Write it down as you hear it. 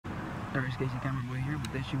verification camera right here,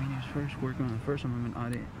 but they should be used first. Working on the first one, I'm gonna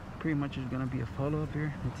audit. Pretty much is gonna be a follow up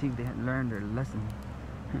here. Let's see if they have learned their lesson.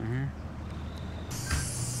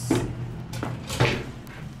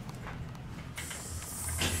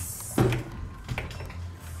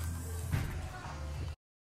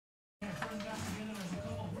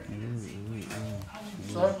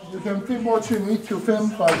 So you can film what you need to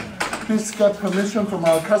film, but please get permission from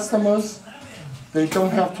our customers. They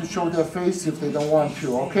don't have to show their face if they don't want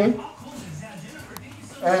to, okay?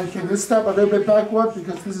 And can you step a little bit backward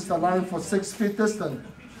because this is the line for 6 feet distance.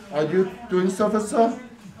 Are you doing surface, sir?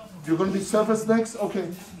 You're going to be surface next?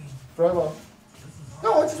 Okay, very well.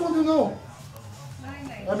 No, I just want to know.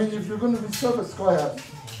 I mean, if you're going to be surface, go ahead.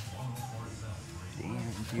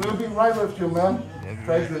 We'll be right with you, ma'am.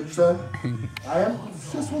 Very good, sir. I am.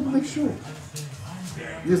 Just want to make sure.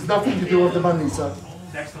 There's nothing to do with the money, sir.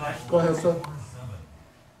 Go ahead, sir.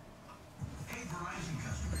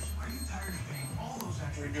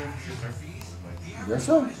 Yes,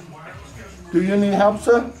 sir. Do you need help,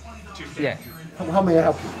 sir? Yeah. How may I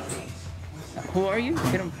help you? Who are you?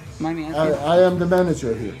 If you don't mind me asking. I am the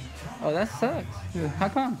manager here. Oh, that sucks. Yeah. How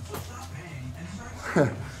come?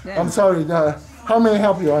 I'm sorry. How may I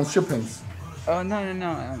help you on shippings? Oh, no.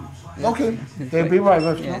 Okay, they'll be right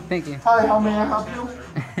with you. Yeah, thank you. Hi, how may I help you?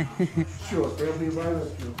 Sure, they'll be right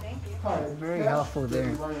with you. Hi. Very helpful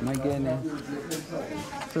there. My goodness.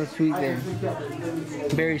 So sweet there.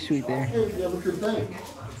 Very sweet there. Hey, you have a good day.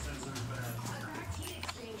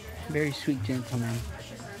 Very sweet gentleman.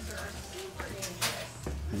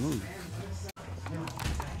 Ooh.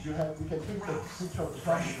 You can take the picture of the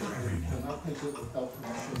property, you cannot take it without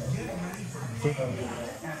permission.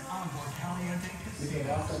 You can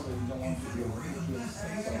ask them, but you don't want to do it.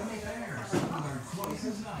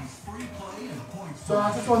 So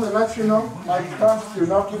I just want to let you know, my class do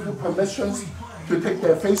not give you permissions to take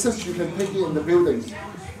their faces. You can take it in the buildings,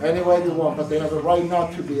 anywhere you want, but they have the right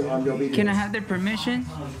not to be on your video. Can I have their permission?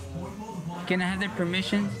 Can I have their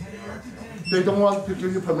permission? They don't want to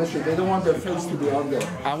give you permission. They don't want their face to be on there.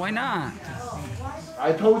 Why not?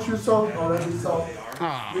 I told you so already, so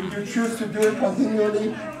if you choose to do it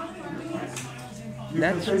continually, you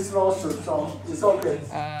can face lawsuit, so it's okay.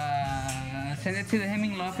 Send it to the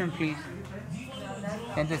Hemming Law Firm, please.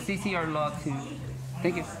 And the CCR Law, too.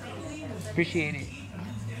 Thank you. Appreciate it.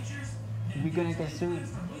 We're gonna get sued.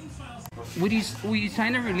 Will you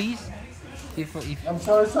sign a release? If I'm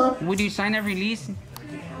sorry, sir? Would you sign a release?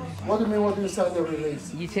 What do you mean, what do you sign the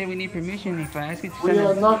release? You said we need permission. If I ask you to We sign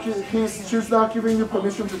are not, she's not giving you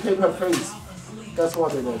permission to take her face. That's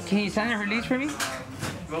what it is. Can you sign a release for me?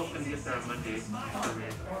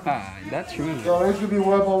 That's rude. So it should be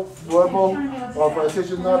verbal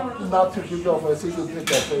authorization, not to give you authorization to take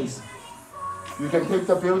their face. You can take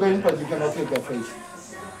the building, but you cannot take their face.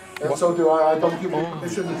 And so do I don't give you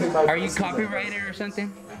permission to take my face. Are you copyrighted or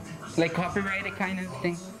something? Like copyrighted kind of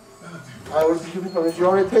thing? I already give you permission. You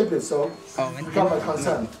already taped it, so you got my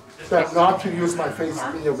consent. That not to use my face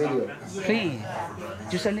in your video. Please,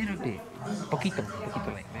 just a little bit. Poquito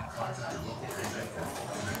like that.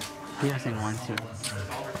 He doesn't want to.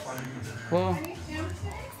 Well,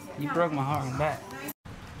 you broke my heart on that.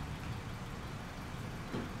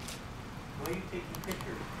 Why are you taking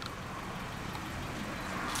pictures?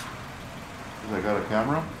 I got a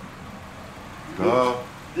camera? Duh.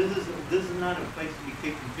 This is not a place to be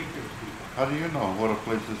taking pictures, people. How do you know what a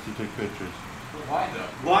place is to take pictures? Why though?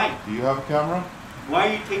 Why? Do you have a camera? Why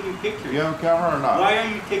are you taking pictures? Do you have a camera or not? Why are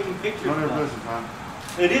you taking pictures? None of your business, man.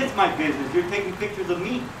 It is my business. You're taking pictures of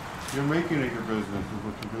me. You're making it your business is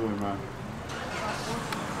what you're doing, man.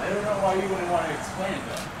 I don't know why you wouldn't want to explain it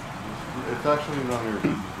though. It's actually none of your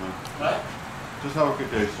business, man. What? Just have a good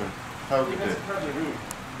day, sir. Have a good day. That's incredibly rude.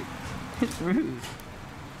 It's rude.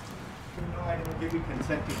 No, I didn't give you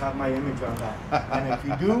consent to have my image on that. And if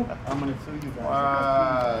you do, I'm going to sue you guys.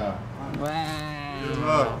 Wow.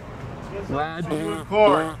 Wow. Wow. See you in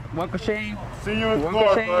court. Walk of shame. See you in Walk court,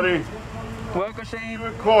 of shame. buddy. Walk of See shame. you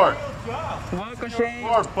in court. Walk of shame.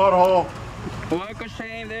 Court, butthole. Walk of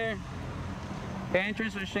shame there.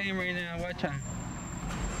 Entrance of shame right now. Watch out.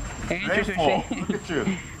 Entrance of Painful. shame. Look at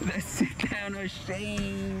you. The sit down of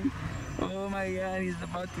shame. Oh my God, he's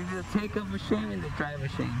about to do the take off of shame and the drive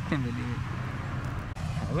of shame. Can't believe it.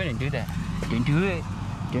 I wouldn't do that. Don't do it.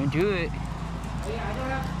 Don't do it.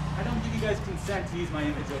 I don't give you guys consent to use my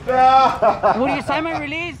image. Okay? Will you sign my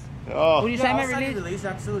release? Oh. Will you sign my I'll sign release? your release,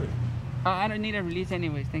 absolutely. I don't need a release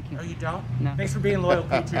anyways. Thank you. Oh, you don't? No. Thanks for being loyal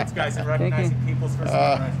patriots, guys, and recognizing people's first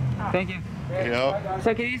rights. Thank you. Yeah.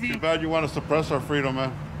 Take it easy. Too bad you want to suppress our freedom,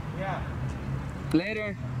 man. Yeah.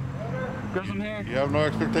 Later. Grow some hair. You have no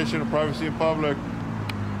expectation of privacy in public.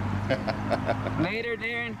 Later,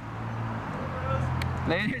 Darren.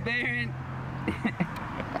 Later, Darren.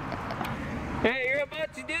 Hey, you're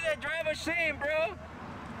about to do that drive of shame, bro.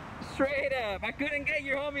 Straight up. I couldn't get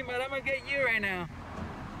your homie, but I'm gonna get you right now.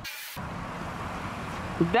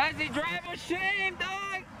 That's the drive of shame,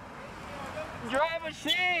 dog. Drive of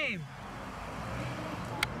shame.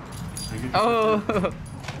 Oh.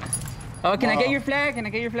 Oh, can I get your flag? Can I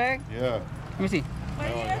get your flag? Yeah. Let me see. What are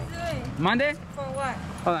you guys doing? Monday? For what?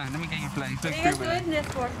 Hold on, let me get your flag. What are you guys doing this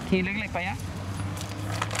for? Can you look like para allá?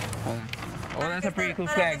 Hold on. Oh, that's a pretty cool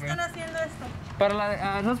flag, bro. ¿Para qué están haciendo esto?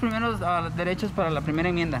 Para los primeros derechos para la primera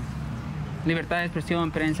enmienda. Libertad de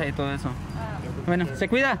expresión, prensa y todo eso. Bueno, se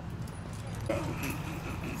cuida.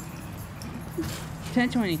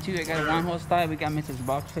 10:22, I got one whole style. We got Mrs.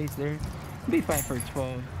 Boxface there. Be 5 for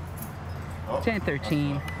 12.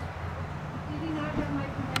 10:13.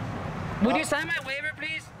 Would you sign my waiver,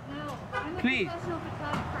 please? No, I'm a Please. professional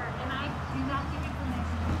photographer and I do not give you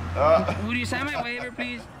permission. Would you sign my waiver,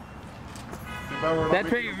 please? That's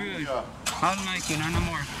pretty rude. I don't like you, not no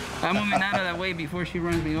more. I'm moving out of that way before she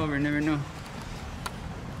runs me over, never know.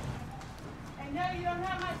 And no, you don't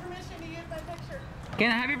have my permission to use my picture. Can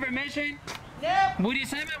I have your permission? Nope. Would you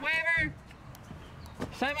sign my waiver?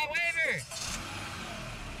 Sign my waiver!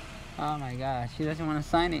 Oh my gosh, she doesn't want to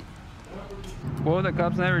sign it. Well, the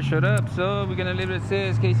cops never showed up, so we're gonna leave it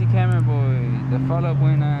says Casey Camera Boy. The follow-up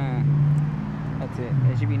when, that's it.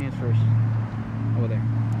 It should be news first. Over there.